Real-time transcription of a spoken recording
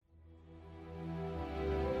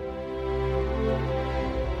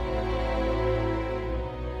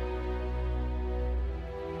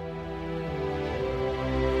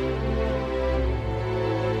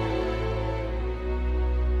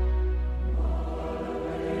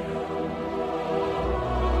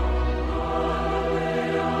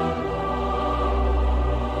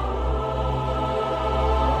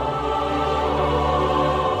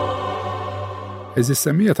Eżis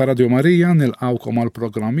semmija ta' Radju Marija nilqawkom għal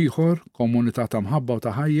programm ieħor Komunita Ta Mħabba u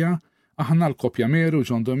ta' Ħajja. Aħna l-Kopja Meru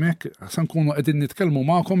Ġon Domek se nkunu qegħdin nitkellmu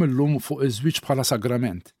magħkom illum fuq iż-żwieġ bħala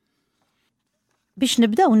sagrament. Biex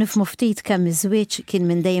nibdew nifhmu ftit kemm iż-żwieġ kien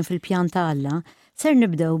minn dejjem fil-pjan ta' Alla, ser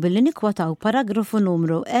nibdew billi nikkwataw paragrafu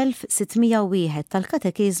numru 1601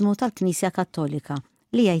 tal-Katekiżmu tal-Knisja Kattolika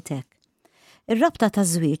li jgħid hekk. Ir-rabta ta'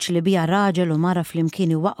 żwieġ li bija raġel u mara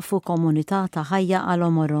flimkien iwaqfu komunità ta' ħajja għal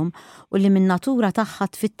omorhom u li min natura tagħha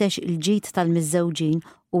tfittex il-ġid tal-miżżewġin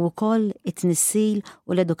u wkoll it-tnissil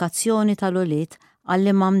u l-edukazzjoni tal-ulied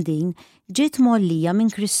għall-imam din ġiet mollija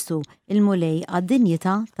minn Kristu il-mulej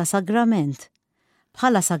għad-dinjità ta' sagrament.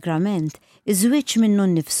 Bħala sagrament, iż-żwieġ minnu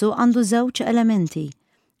nnifsu għandu żewġ elementi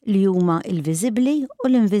li huma l-viżibbli u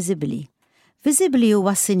l-inviżibbli. Viżibbli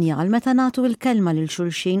huwa sinjal meta nagħtu l-kelma lil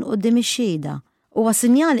xulxin quddiem ix-xhieda. Huwa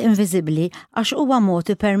sinjal inviżibbli għax huwa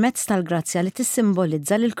mod permezz tal-grazzja li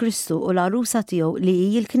tissimbolizza lil Kristu u l-għarusa tiegħu li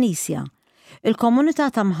hi l-Knisja.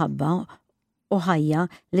 Il-Komunità ta' Mħabba u Ħajja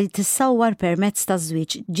li tissawwar permezz ta'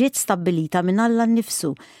 żwieġ ġiet stabbilita minn Alla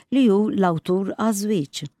nnifsu li hu l-awtur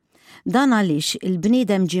għaż-żwieġ. Dan għaliex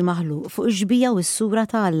il-bniedem ġie maħluq fuq ix-xbija u s-sura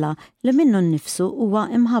ta' Alla li minnu nnifsu huwa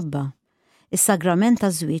imħabba. Is-sagrament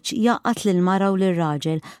ta' żwieġ jaqgħad lil-mara u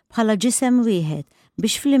lir-raġel bħala ġisem wieħed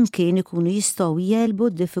biex flimkien ikunu jistgħu jelbu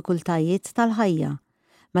d-diffikultajiet tal-ħajja.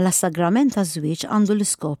 Mela s-sagrament ta' żwieġ għandu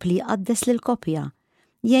l-iskop li jqaddes lill-koppja,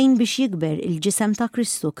 jgħin biex jikber il-ġisem ta'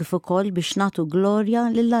 Kristu kif ukoll biex nagħtu glorja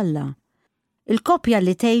lil Alla. Il-koppja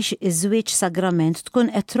li tgħix iż-żwieġ sagrament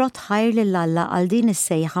tkun qed trott ħajr lil Alla għal din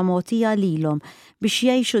is-sejħa mogħtija lilhom biex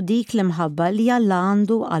jgħixu dik l-imħabba li Alla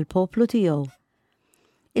għandu għall poplu tiegħu.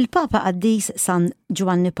 Il-Papa Qaddis San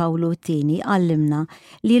Giovanni Pawlu II għallimna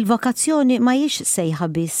li l-vokazzjoni ma jiex sejħa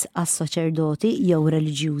biss għas-saċerdoti jew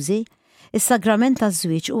reliġjużi, is-sagrament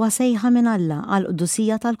taż-żwieġ huwa sejħa minn Alla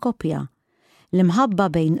għall-qdusija tal-koppja. L-imħabba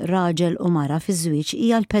bejn raġel u mara fiż-żwieġ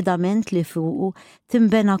hija l-pedament li fuqu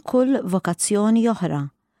timbena kull vokazzjoni oħra.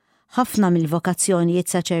 Ħafna mill-vokazzjonijiet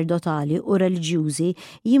saċerdotali u reliġjużi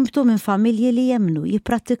jimbtu minn familji li jemmnu,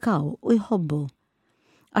 jipprattikaw u jħobbu.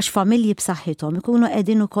 Għax familji b'saħħithom ikunu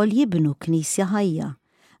qegħdin ukoll jibnu knisja ħajja.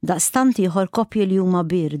 Daqstant ieħor koppji li huma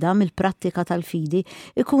birda mill-prattika tal-fidi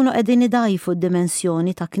ikunu qegħdin idajfu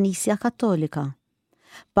d-dimensjoni ta' Knisja Kattolika.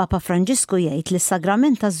 Papa Franġisku jgħid li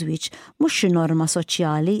s-sagrament ta' żwieġ mhux xi norma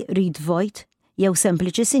soċjali read void jew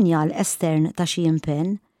sempliċi sinjal estern ta' xi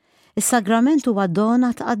impenn. Is-sagrament huwa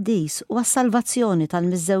dona tqaddis u għas-salvazzjoni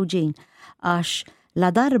tal-miżżewġin għax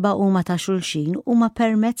la darba huma ta' xulxin huma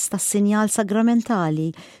permezz tas-sinjal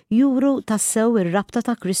sagramentali juru tassew ir-rabta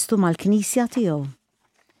ta' Kristu mal-Knisja tiegħu.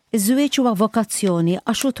 Iż-żwieġ huwa vokazzjoni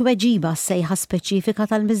għax hu tweġiba sejħa speċifika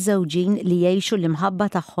tal-miżżewġin li jgħixu l-imħabba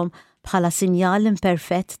tagħhom bħala sinjal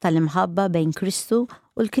imperfett tal-imħabba bejn Kristu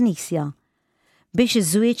u l-Knisja. Biex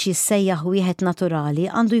iż-żwieġ jissejjaħ wieħed naturali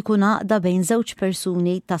għandu jkun għaqda bejn żewġ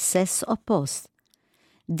persuni tas-sess oppost.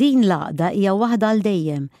 Din l-għaqda hija waħda għal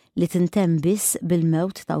dejjem li tintemm biss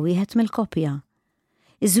bil-mewt ta' wieħed mill-koppja.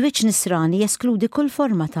 Iż-żwieġ nisrani jeskludi kull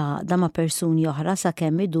forma ta' għaqda ma' persuni oħra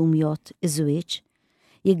sakemm idum jgħod iż-żwieġ.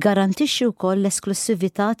 Jiggarantixxi wkoll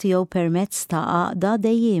l-esklusività tiegħu permezz ta' għaqda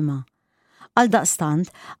dejjema.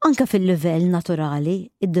 Għaldaqstant, anke fil-livell naturali,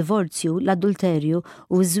 id-divorzju, l-adulterju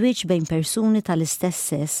u ż-żwieġ bejn persuni tal-istess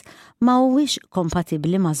sess ma huwiex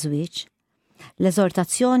kompatibbli ma' żwieġ.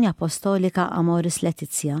 L-eżortazzjoni apostolika Amoris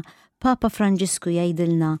Laetitia, Papa Franġisku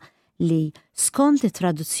jgħidilna li skont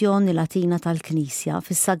it-traduzzjoni Latina tal-Knisja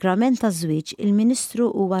fis-sagrament taż-żwieġ il-Ministru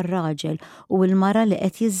huwa r-raġel u l-mara li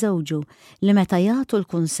qed jiżżewġu li meta jagħtu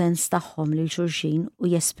l-kunsens tagħhom lil xulxin u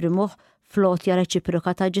jesprimuh flotja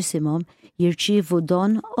reċiproka ta' ġisimhom jirċievu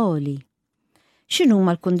don għoli.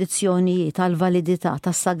 X'inhuma l-kundizzjonijiet tal-validità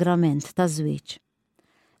tas-sagrament taż-żwieġ?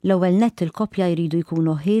 L-ewwel nett il-koppja jridu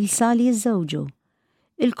jkunu ħielsa li jiżżewġu.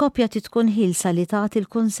 Il-koppja tkun ħielsa li tagħti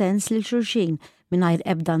l-kunsens lil xulxin mingħajr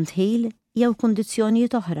ebda ntħil jew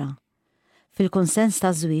kundizzjonijiet oħra. Fil-kunsens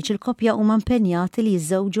taż-żwieġ il-koppja huma impenjati li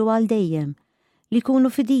jiżżewġu għal dejjem, li jkunu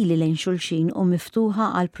fidili lejn xulxin u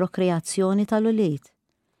miftuħa għal prokreazzjoni tal-ulied.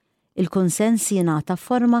 Il-kunsens jingħata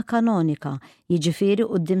forma kanonika, jiġifieri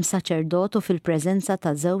quddiem saċerdot u fil-preżenza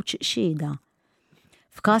ta' żewġ xhieda.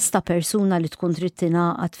 F'każ ta' persuna li tkun trid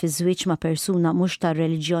tingħaqad fi żwieġ ma' persuna mhux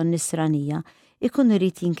tar-reliġjon nisranija, ikun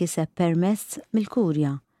irid jinkiseb permezz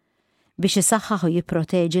mill-kurja. Biex isaħħaħ u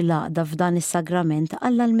jipproteġi l-għaqda f'dan is-sagrament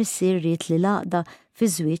Alla l-missier ried li l-għaqda fi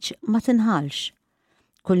żwieġ ma tinħallx.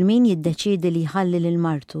 Kull min jiddeċiedi li jħalli lil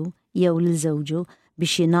martu jew lil żewġu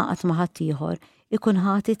biex jingħaqad ma' ħadd ieħor ikun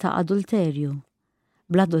ħati ta' adulterju.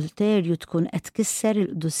 Bl-adulterju tkun qed tkisser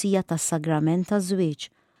il-qdusija tas-sagrament taż-żwieġ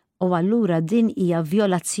U allura din hija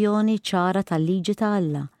vjolazzjoni ċara tal-liġi ta'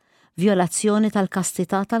 Alla, vjolazzjoni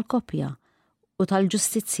tal-kastità tal-koppja u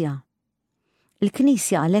tal-ġustizzja.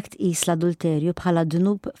 Il-Knisja għalhekk tqis l-adulterju bħala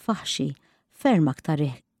dnub faħxi ferm aktar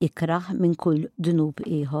ikraħ minn kull dnub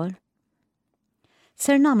ieħor.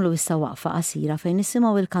 Ser nagħmlu issa waqfa qasira fejn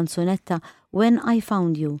nisimgħu il-kanzunetta When I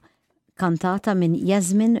Found You, kantata minn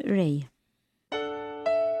Yasmin Ray.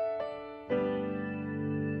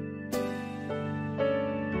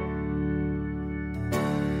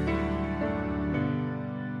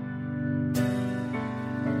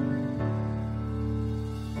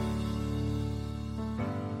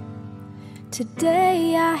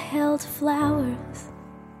 Today I held flowers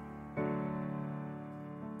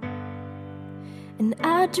and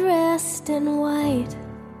I dressed in white.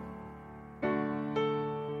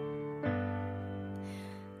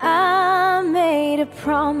 I made a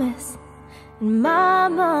promise and my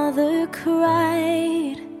mother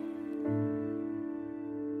cried.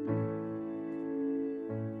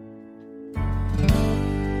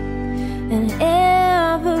 And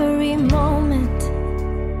every moment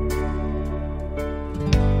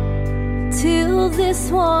till this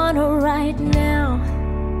one right now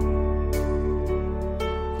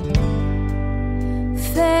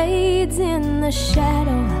fades in the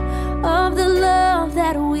shadow of the love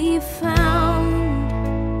that we found.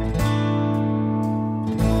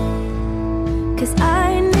 'Cause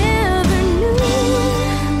I never knew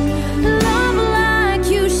love like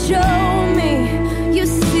you show me. You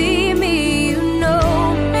see me, you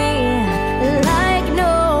know me like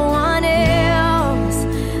no one else.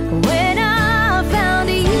 When I found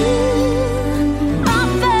you, I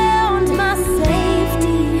found my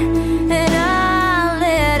safety, and I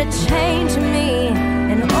let it change me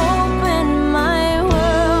and open my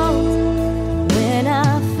world. When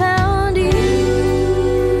I found you,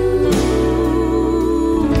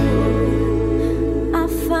 I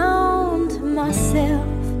found myself.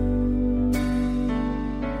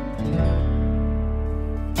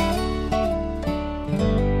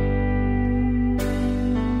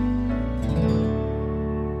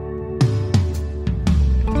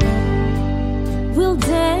 We'll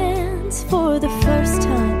dance for the first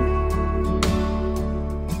time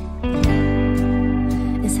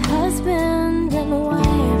as husband and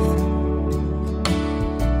wife,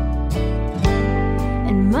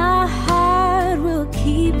 and my heart will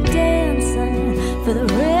keep dancing for the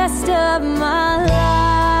rest of my life.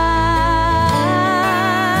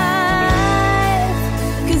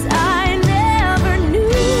 'Cause I never knew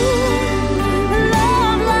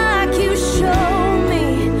love like you show me.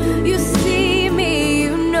 You see me,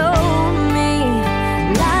 you know me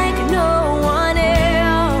like no one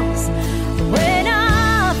else. When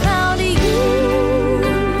I found you,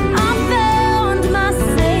 I found my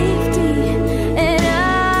safety, and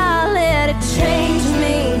I let it change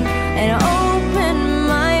me and open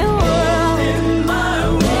my world.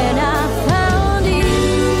 When I found you,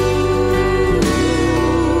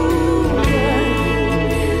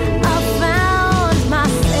 I found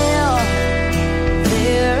myself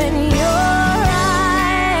there in your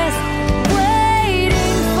eyes,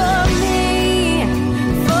 waiting for me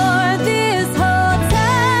for this whole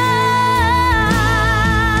time.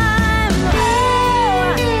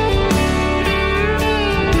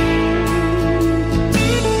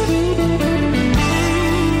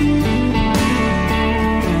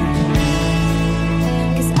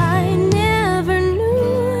 'Cause I never knew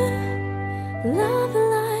love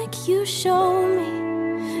like you show me.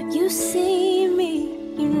 You see me,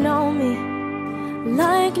 you know me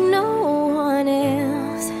like no one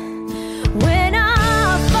else. When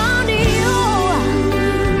I found you,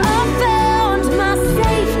 I found my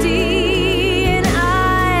safety, and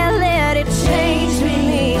I let it change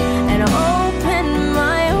me and open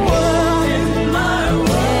my world.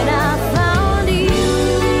 When I found you,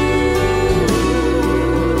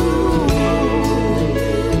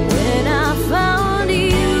 when I found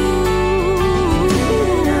you,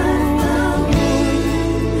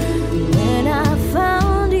 when I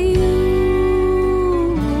found you.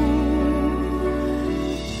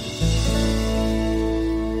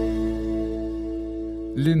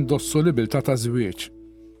 L-indossolibilità ta' żwieġ.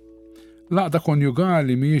 L-għaqda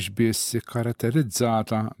konjugali mhijiex biss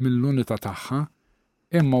ikkaratterizzata mill-unità tagħha,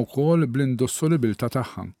 imma wkoll bl-indossolibilità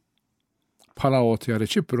tagħha. Bħala għotja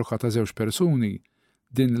reċiproka ta' żewġ persuni,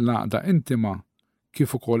 din l-għaqda intima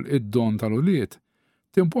kif ukoll id-don tal-ulied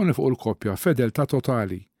timponi fuq il-koppja fedeltà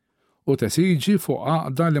totali u tesiġi fuq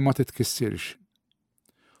għaqda li ma titkissirx.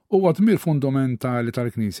 Huwa dmir fundamentali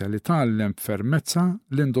tal-Knisja li tgħallem b'fermezza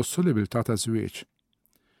l-indossolibilità ta' żwieġ.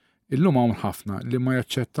 Illum hawn ħafna li ma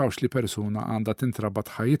jaċċettawx li persuna għandha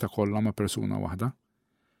tintrabat ħajjita kollha ma' persuna waħda.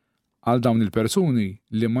 Għal dawn il-persuni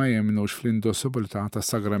li ma jemnux fl-indossibilità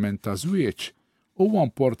tas-sagrament ta' żwieġ, huwa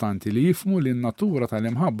importanti li jifmu li n-natura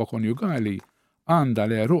tal-imħabba konjugali għandha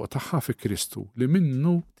l-eruq tagħha fi Kristu li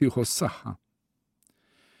minnu tieħu s-saħħa.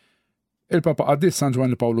 Il-Papa Qaddis San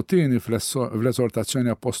Ġwanni Pawlu II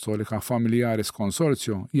fl-esortazzjoni apostolika Familiaris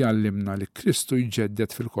Consorzio jgħallimna li Kristu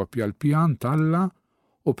jġeddet fil-koppja l-pjan tal-Alla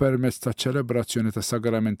u permezz ta' ċelebrazzjoni ta'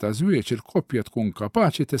 sagrament ta' żwieġ il-koppja tkun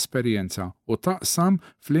kapaċi tesperjenza u taqsam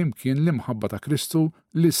flimkien l-imħabba ta' Kristu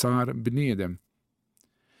li sar bniedem.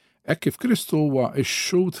 Hekk kif Kristu huwa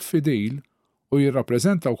x-xhud fidil u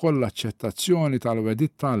jirrappreżenta wkoll l-aċċettazzjoni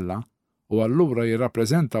tal-wedid tal-Alla u allura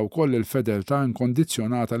jirrappreżenta wkoll il-fedeltà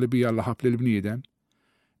inkondizzjonata li bija laħab lil bniedem,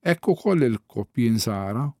 hekk ukoll il-koppji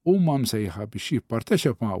nsara huma msejħa biex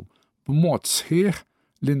jipparteċipaw b'mod sħiħ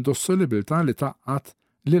l-indossolibilità li taqqat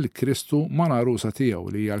lil Kristu mal-arusa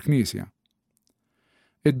tiegħu li hija l-Knisja.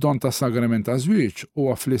 Id-don tas-sagrament ta' żwieġ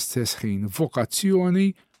huwa fl-istess ħin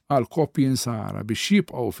vokazzjoni għal koppji nsara biex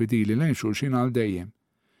jibqgħu fidili lejn xulxin għal dejjem,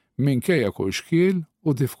 minkejja kull xkiel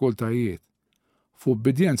u diffikultajiet,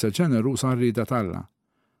 f'ubbidjenza ġeneruża rrieda tal-Alla.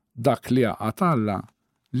 Dak li jaqqa' tal-Alla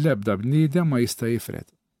l-ebda bniedem ma jista' jifred.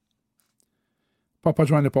 Papa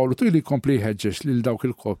Ġwanni Pawlu II jkompli jħeġġeġ lil dawk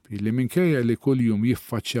il-koppji li minkejja li kuljum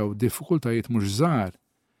jiffaċċjaw diffikultajiet mhux żgħar,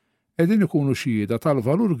 qegħdin ikunu xhieda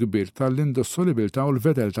tal-valur kbir tal-indossolibilità u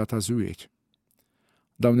l-fedeltà ta' żwieġ.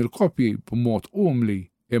 Dawn il-koppji b'mod umli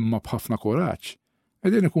imma b'ħafna kuraġġ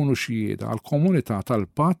qegħdin ikunu xhieda għall-komunità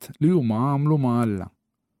tal-patt li huma għamlu ma' Alla.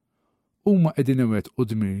 Huma qegħdin iwettqu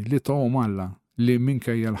dmir li tgħu Alla li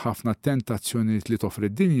minkejja l-ħafna tentazzjonijiet li toffri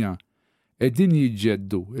d-dinja qegħdin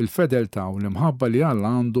jiġġeddu il-fedeltà u l-imħabba li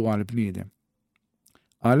Alla għandu għal bniedem.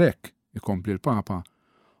 Għalhekk, ikompli l-Papa,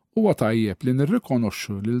 huwa tajjeb li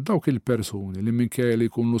nirrikonoxxu lil dawk il-persuni li minkejja li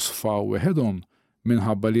jkunu sfaw weħedhom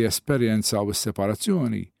minħabba li esperjenzaw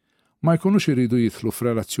is-separazzjoni ma jkunux iridu jidħlu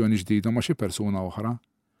f'relazzjoni ġdida ma' xi persuna oħra.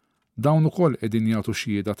 Dawn ukoll qegħdin jagħtu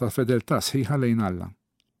xhieda ta' fedeltà sħiħa lejn Alla.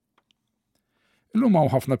 Illum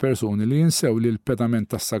hawn ħafna persuni li jinsew li l-pedament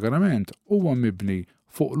tas-sagrament huwa mibni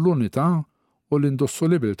fuq l-unità u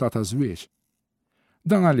l-indossolibilità ta' żwieġ.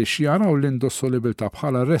 Dan għaliex jaraw l-indossolibilità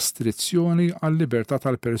bħala restrizzjoni għall-libertà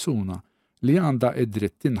tal-persuna li għandha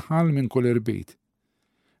id-dritt tinħall minn kull irbit.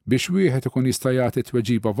 Biex wieħed ikun jista' jagħti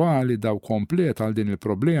tweġiba valida u kompleta għal din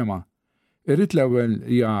il-problema, irrid l-ewwel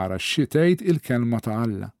jara xi tgħid il-kelma ta'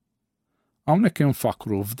 Alla. Hawnhekk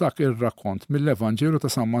infakru f'dak ir-rakkont mill-Evanġelu ta'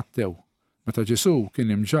 San Mattew, meta Ġesu kien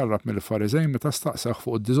imġarrab mill-Fariżej meta staqsah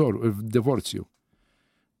fuq id-divorzju.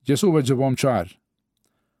 Ġesu weġġibhom ċar: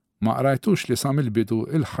 ma qrajtux li sa mill-bidu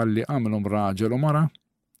il-ħalli għamilhom raġel u mara?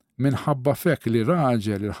 Minħabba fek li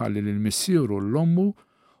raġel il-ħalli lil missieru l-ommu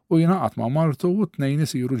u jingħaqad ma' martu u t-tnejn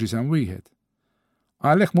isiru ġisem wieħed.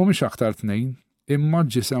 Għalhekk mhumiex aktar tnejn, imma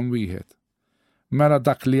ġisem wieħed. Mela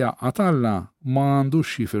dak li jaqgħad Alla ma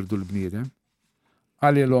għandux jifirdu l-bniedem.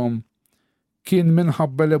 Għalilhom kien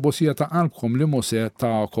minħabba l-ebosija ta' qalbkom li Mose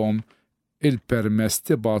tagħkom il-permess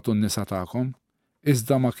tibgħatu n-nisa tagħkom,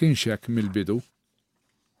 iżda ma kienx hekk mill-bidu.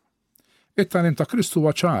 It-tagħlim ta' Kristu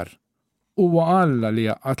huwa ċar, huwa Alla li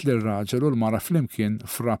jaqqat lir-raġel u l-mara flimkien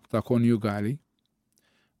f'rabta konjugali.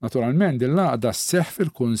 Naturalment il-laqda sseħħ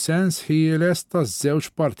fil-kunsens ħieles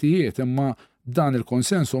taż-żewġ partijiet, imma dan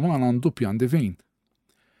il-konsens uman għandu pjan divin.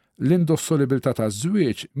 L-indossolibilità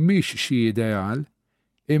taż-żwieġ mhix xi ideal,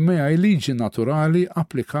 imma hija liġi naturali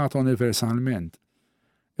applikata universalment.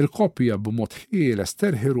 Il-koppja b'mod ħieles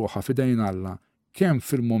terħi ruħha f'idejn Alla kemm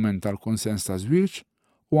fil-mument tal-konsens ta' żwieġ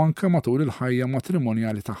u anke matul il-ħajja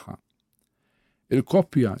matrimonjali tagħha.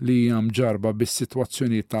 Il-koppja li hija mġarba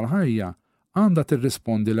bis-sitwazzjonijiet tal-ħajja għandha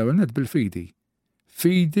tirrispondi l-ewwel nett bil-fidi.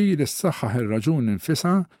 Fidi li ssaħħaħ ir-raġun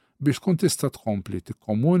infisha biex tkun tista' tkompli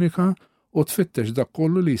tikkomunika u tfittex dak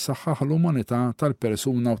kollu li jsaħħaħ l-umanità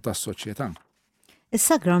tal-persuna u tas-soċjetà.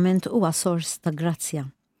 Is-sagrament huwa sors ta' grazzja.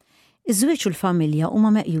 Iż-żwieġ u l-familja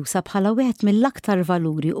huma meqjusa bħala wieħed mill-aktar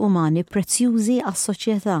valuri umani prezzjużi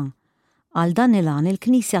għas-soċjetà. Għal dan il-għan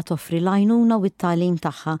il-Knisja toffri l-għajnuna u t-tagħlim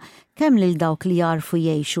tagħha kemm lil dawk li jarfu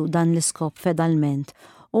jgħixu dan l-iskop fedalment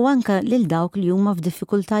u anke lil dawk li huma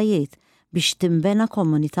f'diffikultajiet biex timbena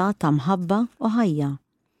komunità ta' mħabba u ħajja.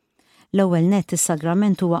 L-ewwel nett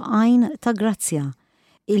is-sagrament huwa għajn ta' grazzja.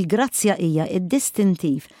 Il-grazzja hija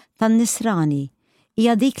id-distintiv tan-nisrani,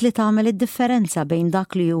 hija dik li tagħmel id-differenza bejn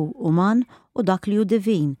dak li hu uman u dak li hu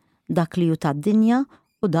divin, dak li hu tad-dinja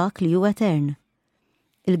u dak li hu etern.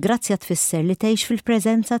 Il-grazzja tfisser li tgħix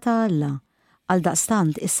fil-preżenza ta' Alla.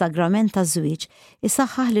 Għaldaqstant is-sagrament taż-żwieġ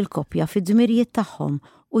isaħħaħ lil koppja fid-dmirijiet tagħhom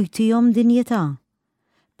u jtihom dinjità.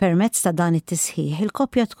 Permezz ta' dan it-tisħiħ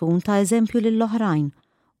il-koppja tkun ta' eżempju lill-oħrajn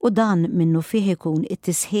u dan minnu fih ikun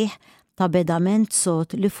it-tisħiħ ta' bedament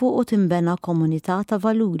sod li fuqu timbena komunità ta'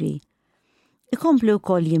 valuri. Ikompli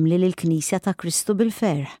wkoll jimli lill-Knisja ta' Kristu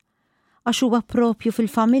bil-ferħ, għax huwa proprju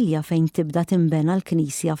fil-familja fejn tibda timbena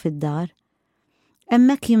l-Knisja fid-dar.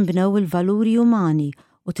 Hemmhekk jinbnew il-valuri umani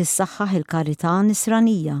u tissaħħaħ il-karità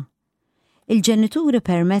nisranija. Il-ġenituri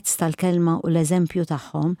permezz tal-kelma u l-eżempju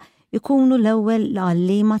tagħhom ikunu l-ewwel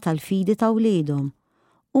għalliema tal-fidi ta' wliedhom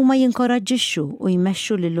u ma jinkoraġġixxu u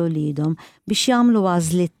jmexxu lil uliedhom biex jagħmlu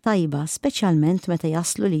għażliet tajba speċjalment meta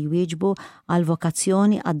jaslu li jwieġbu għal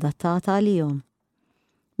vokazzjoni adattata għalihom.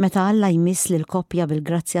 Meta Alla jmiss lil koppja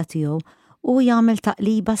bil-grazzja tiegħu u jagħmel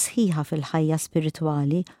taqliba sħiħa fil-ħajja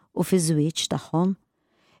spiritwali u fiż-żwieġ tagħhom,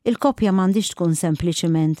 il-koppja m'għandix tkun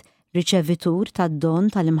sempliċement riċevitur tad-don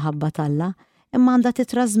tal-imħabba t'Alla, imma għandha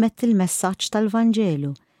titrażmetti il-messaġġ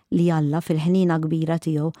tal-Vanġelu li Alla fil-ħnina kbira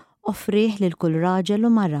tiegħu offrih lil kull raġel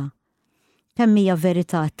u mara. Kemm hija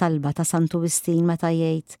verità talba ta' Sant Wistin meta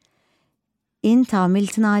jgħid: Int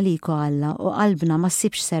għamiltna għaliku Alla u qalbna ma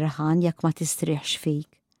ssibx serħan jekk ma tistrieħx fik.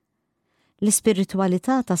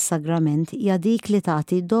 L-ispiritwalità tas-sagrament hija dik li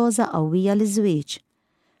tagħti doża qawwija liż-żwieġ.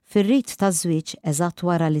 Fir-rit taż-żwieġ eżatt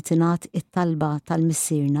wara li tingħat it-talba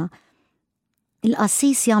tal-missierna,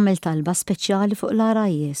 il-qassis jagħmel talba speċjali fuq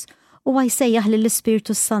l-arajjes u jsejjaħ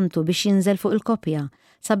lill-Ispirtu Santu biex jinżel fuq il-koppja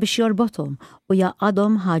sabiex jorbothom u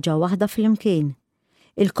jaqgħadhom ħaġa waħda flimkien.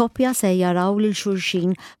 Il-koppja se jaraw lil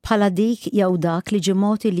xulxin bħala dik jew dak li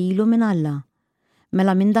ġimgħoti lilu minn Alla.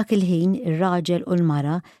 Mela minn dak il-ħin ir-raġel u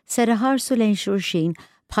l-mara se iħarsu lejn xulxin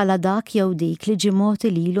bħala dak jew dik li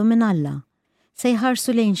ġimgħoti lilu minn Alla. Se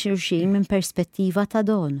jħarsu lejn xulxin minn perspettiva ta'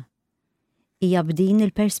 don. Hija b'din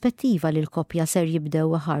il-perspettiva li l-koppja ser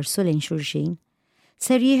jibdew iħarsu lejn xulxin.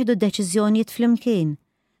 Ser jieħdu deċiżjonijiet flimkien,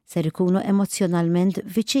 ser ikunu emozjonalment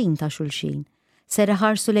viċin ta' xulxin, ser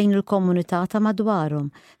iħarsu lejn il-komunità ta' madwarhom,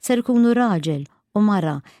 ser ikunu raġel u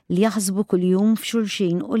mara li jaħsbu kuljum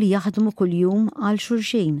f'xulxin u li jaħdmu kuljum għal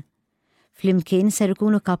xulxin. Flimkien ser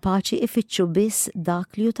ikunu kapaċi ifittxu biss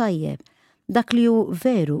dak li hu tajjeb, dak li hu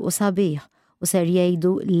veru u sabiħ u ser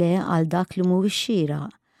jgħidu le għal dak li mhuwiex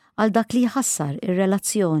xieraq, għal dak li jħassar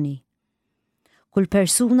ir-relazzjoni. Kull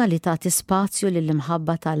persuna li tagħti spazju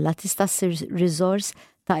lill-imħabba t'Alla tista' ssir riżors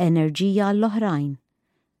ta' enerġija għall-oħrajn.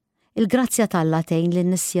 Il-grazzja t'Alla tgħin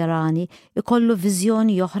lin-nisjarani ikollu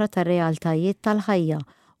viżjoni oħra ta' realtajiet tal-ħajja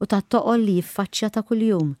u tat-toqol li jiffaċċja ta'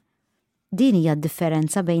 kuljum. Din hija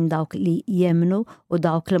d-differenza bejn dawk li jemnu u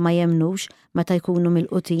dawk li ma jemnux meta jkunu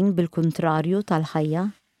milqutin bil-kuntrarju tal-ħajja.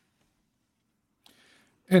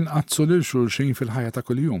 Inqazzu lil xulxin fil-ħajja ta'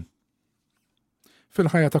 kuljum.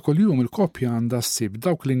 Fil-ħajja ta' kuljum il-koppja għandha ssib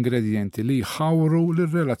dawk l-ingredjenti li jħawru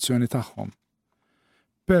lir-relazzjoni tagħhom.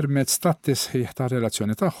 Permezz tat-tisħiħ ta'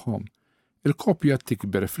 relazzjoni tagħhom, il-koppja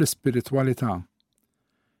tikber fl-ispiritwalità.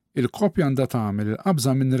 Il-koppja għandha tagħmel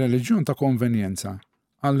il-qabża minn reliġjon ta' konvenjenza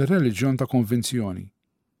għal reliġjon ta' konvinzjoni,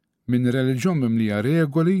 minn reliġjon mimlija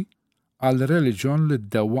regoli għal reliġjon li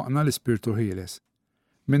ddewwaqna l-ispirtu ħieles,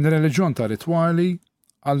 minn reliġjon ta' ritwali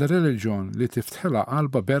għal reliġjon li tiftħilha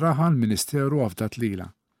qalba beraħa l-Ministeru għafdat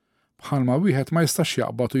lila. Bħalma wieħed ma jistax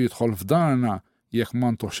jaqbad u jidħol f'darna jekk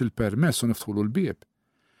ma ntoħx il-permess u niftħulu l-bieb.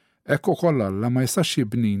 Ekku koll Alla ma jistax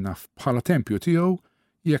jibnina bħala tempju tiegħu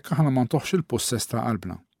jekk aħna ma ntoħx il-possess ta'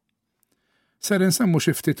 qalbna. Ser insemmu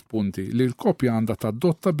xi ftit punti li l-koppja għandha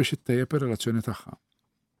tadotta biex ittejjeb ir-relazzjoni tagħha.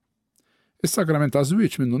 Is-sagrament ta'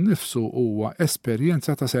 żwieġ minnu nnifsu huwa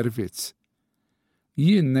esperjenza ta' servizz.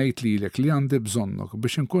 Jien ngħid lilek li għandi bżonnok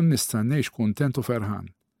biex inkun nista' ngħix kuntent u ferħan.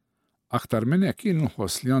 Aktar minn hekk jien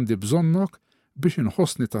inħoss li għandi bżonnok biex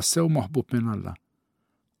inħossni tassew maħbub minn Alla.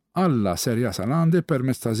 Alla ser jasal għandi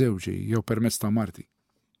permezz ta' żewġi jew permezz ta' marti.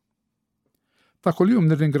 Ta' kuljum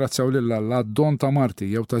nirringrazzjaw lil Alla għad-don ta' marti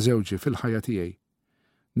jew ta' żewġi fil-ħajja tiegħi.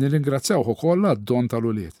 Nirringrazzjawh ukoll għad-don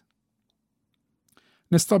tal-ulied.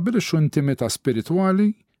 Nistabbilixxu intimità spiritwali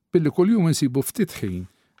billi kuljum insibu ftit ħin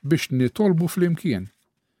biex nitolbu flimkien.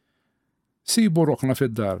 Sibu rokna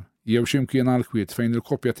fid-dar, jew ximkien għal-kwiet fejn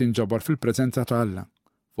il-koppja tinġabar fil-preżenza ta' Alla.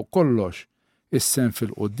 Fuq kollox, is-sem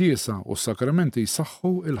fil-quddiesa u s-sakramenti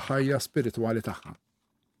jsaħħu il-ħajja spiritwali tagħha.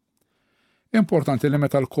 Importanti li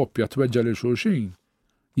meta l-koppja tweġġa' lil xulxin,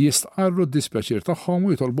 jistqarru d-dispjaċir tagħhom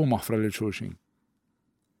u jitolbu maħfra lil xulxin.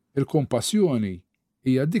 Il-kompassjoni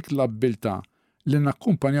hija dik l-abbiltà li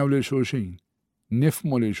nakkumpanjaw lil xulxin,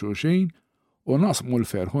 nifhmu lil xulxin u naqsmu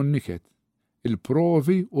l-ferħu n-niket,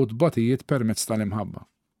 il-provi u d-batijiet permezz tal-imħabba.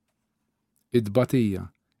 Id-batija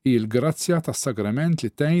hi l-grazzja tas-sagrament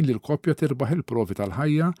li tgħin li l-koppja tirbaħ il-provi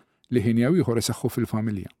tal-ħajja li ħin jew ieħor iseħħu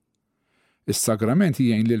fil-familja. Is-sagrament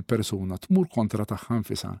jgħin lil persuna tmur kontra tagħha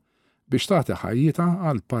nfisha biex tagħti ħajjita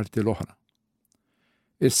għal parti l-oħra.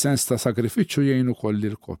 Is-sens ta' sagrifiċċju jgħin ukoll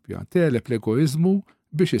lil koppja teleb l-egoiżmu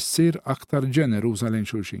biex issir aktar ġeneruża lejn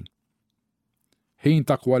xulxin. Ħin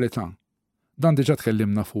ta' kwalità. Dan diġà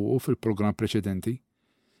tkellimna fuqu fil-programm preċedenti.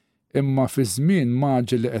 Imma fi żmien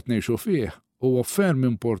maġġel li qed ngħixu fih huwa ferm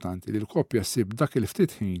importanti li l-koppja ssib dak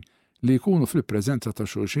il-ftit ħin li jkunu fil-preżenza ta'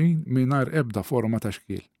 xulxin mingħajr ebda forma ta'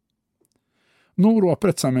 xkiel. Nuru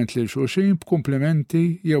apprezzament lil xulxin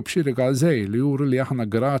b'kumplimenti jew b'xi rigal żgħir li juru li aħna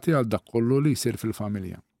grati għal dak kollu li jsir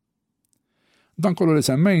fil-familja. Dan kollu li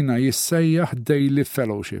semmejna jissejjaħ daily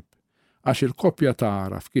fellowship għax il-koppja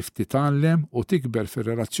taraf kif titgħallem u tikber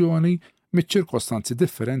fir-relazzjoni miċ-ċirkostanzi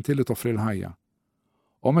differenti li toffri l-ħajja.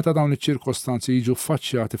 U meta dawn iċ-ċirkostanzi jiġu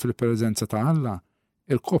ffaċċjati fil-preżenza ta' Alla,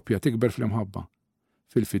 il-koppja tikber fl-imħabba,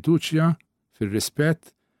 fil-fiduċja,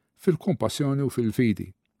 fil-rispett, fil-kompassjoni u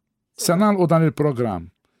fil-fidi. Se nagħlqu dan il-programm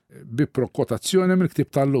bi prokotazzjoni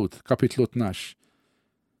mill-Ktieb tal-Lut, kapitlu 12.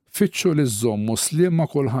 Fittxu li żommu slim ma'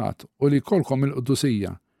 kulħadd u li jkollkom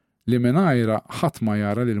il-qdusija li mingħajrha ħadd ma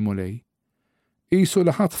jara lil mulej. Qisu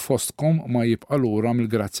li ħadd fostkom ma jibqa' lura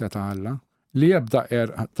mill-grazzja ta' Alla, li jebda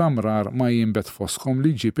tamrar ma jinbet fostkom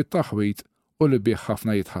li jġib it-taħwit u li bih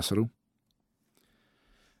ħafna jitħasru.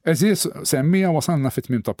 Eżis semmija wasalna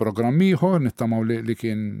fit-tmiem ta' programm ieħor nittamaw li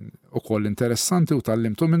kien ukoll interessanti u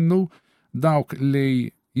tallimtu minnu. Dawk li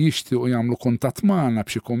jixtiequ jagħmlu kuntatt magħna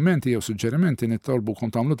b'xi kummenti jew suġġerimenti nittolbukom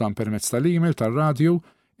tagħmlu dan permezz tal-email tar-radju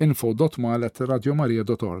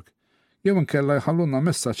info.mal@radiomarija.org. Jew inkella jħallulna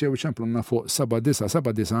messaġġ jew iċemplulna fuq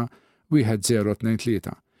 7979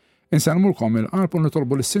 1023. Insellmulkom il-qalb u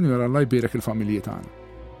nitolbu lis-Sinjura Alla jbierek il-familji tagħna.